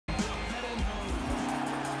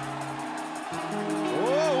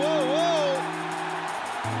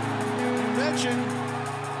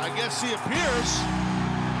Yes, he appears.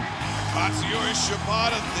 Katsuyori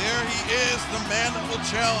Shibata, there he is, the man that will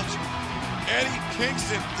challenge Eddie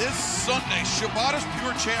Kingston this Sunday. Shibata's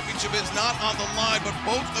Pure Championship is not on the line, but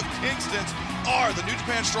both of Kingston's are the New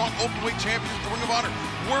Japan Strong Openweight Champions, the Ring of Honor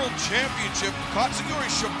World Championship. Katsuyori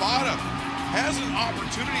Shibata has an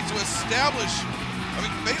opportunity to establish,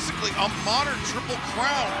 basically a modern Triple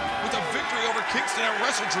Crown with a victory over Kingston at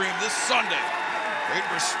Wrestle Dream this Sunday. Great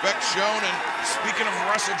respect shown, and speaking of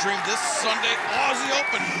Wrestle Dream, this Sunday, Aussie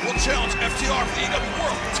Open will challenge FTR for the AEW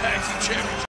World Tag Team Championship.